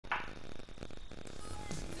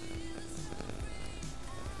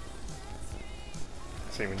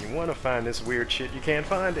See, when you want to find this weird shit, you can't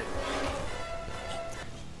find it.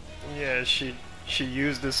 Yeah, she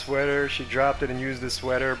used the sweater, she dropped it and used the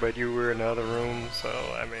sweater, but you were in the other room, so,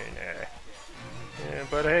 I mean, yeah,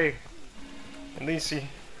 but hey, at least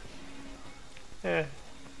at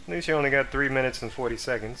least you only got 3 minutes and 40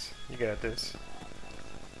 seconds. You got this.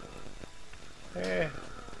 Yeah.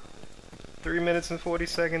 3 minutes and 40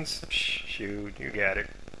 seconds? Psh, shoot, you got it.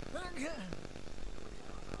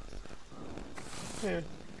 Yeah.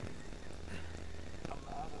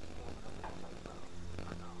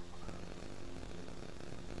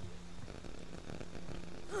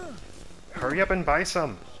 Hurry up and buy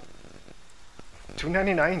some.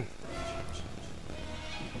 $2.99.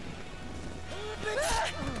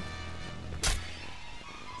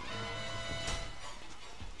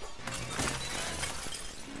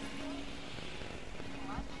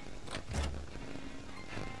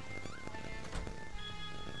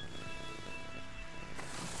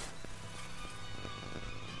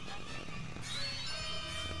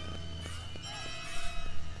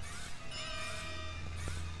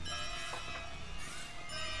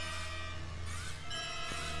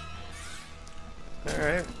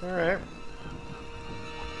 Alright, alright.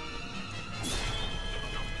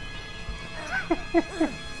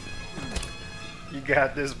 You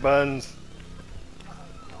got this, Bunz.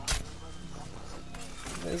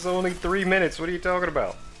 There's only 3 minutes. What are you talking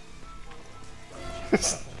about?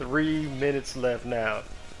 There's 3 minutes left now.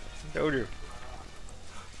 Told you.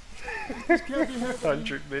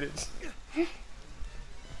 100 minutes.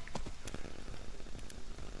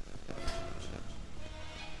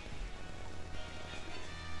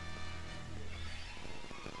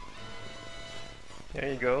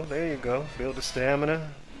 There you go, there you go. Build the stamina.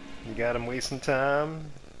 You got him wasting time.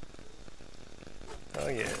 Oh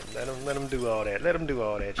yeah, let him do all that. Let him do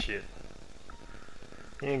all that shit.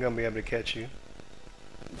 He ain't gonna be able to catch you.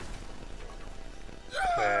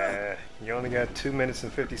 You only got 2 minutes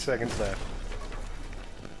and 50 seconds left.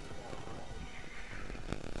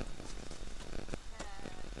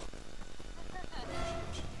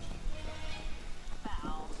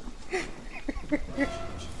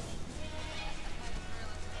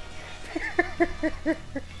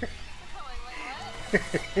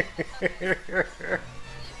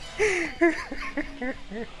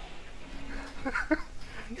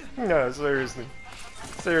 No, seriously.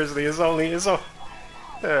 Seriously, it's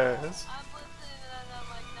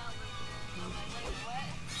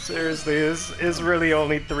seriously, it's really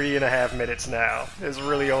only 3.5 minutes now. It's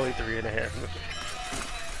really only 3.5 minutes.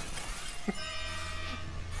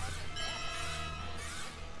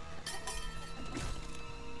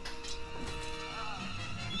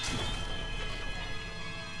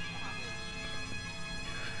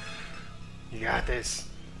 You got this.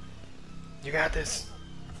 You got this.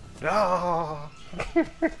 No.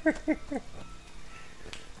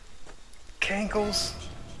 Cankles.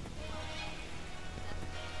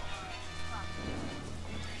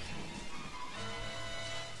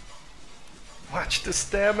 Watch the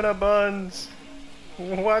stamina, Bunz.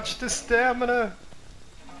 Watch the stamina.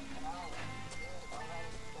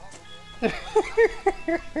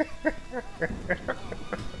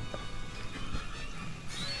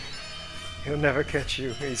 He'll never catch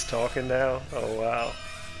you. He's talking now. Oh wow.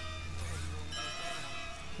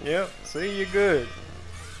 Yep, see, you're good.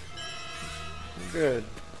 You're good.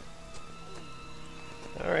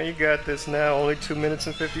 Alright, you got this now. Only 2 minutes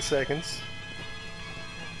and 50 seconds.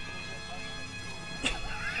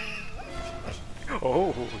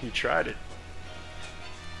 Oh, he tried it.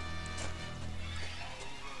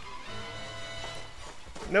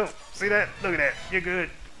 No, see that? Look at that. You're good.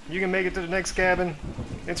 You can make it to the next cabin.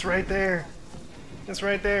 It's right there. It's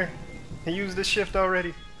right there. He used the shift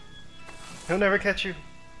already. He'll never catch you.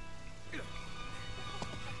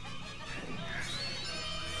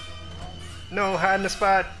 No, hide in the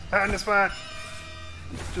spot. Hide in the spot.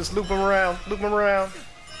 Just loop him around. Loop him around.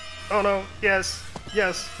 Oh no. Yes.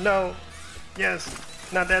 Yes. No. Yes.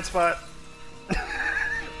 Not that spot.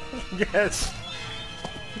 Yes.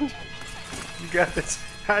 You got this.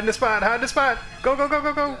 Hide in the spot. Hide in the spot. Go, go, go,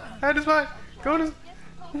 go, go. Hide in the spot. Go to...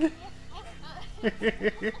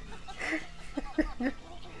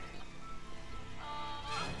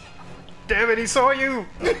 Damn it, he saw you!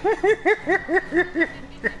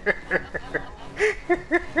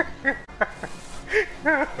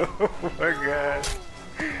 Oh my god.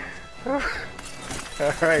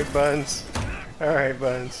 Alright, Bunz. Alright,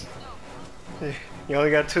 Bunz. You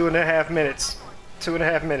only got 2.5 minutes.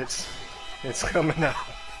 2.5 minutes. It's coming up.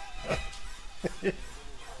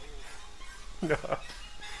 No.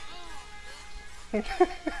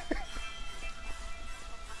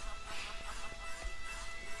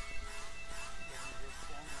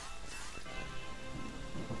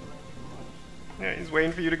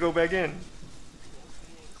 waiting for you to go back in.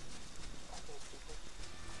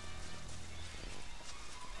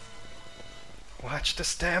 Watch the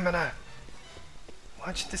stamina.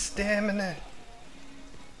 Watch the stamina.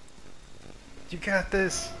 You got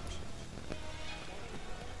this.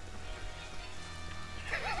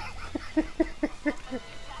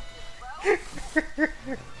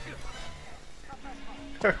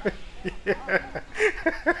 Yeah.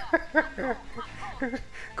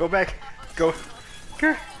 Go back.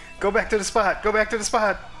 Go back to the spot. Go back to the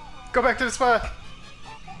spot. Go back to the spot.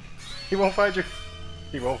 He won't find you.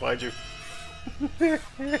 He won't find you.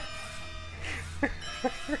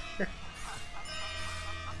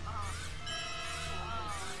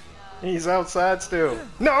 He's outside still.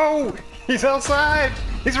 No! He's outside!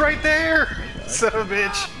 He's right there! Son of a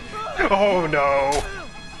bitch! Oh no!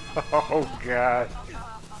 Oh god!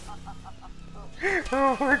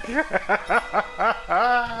 Oh my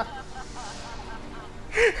god!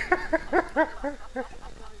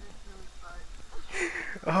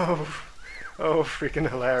 Oh, freaking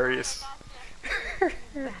hilarious.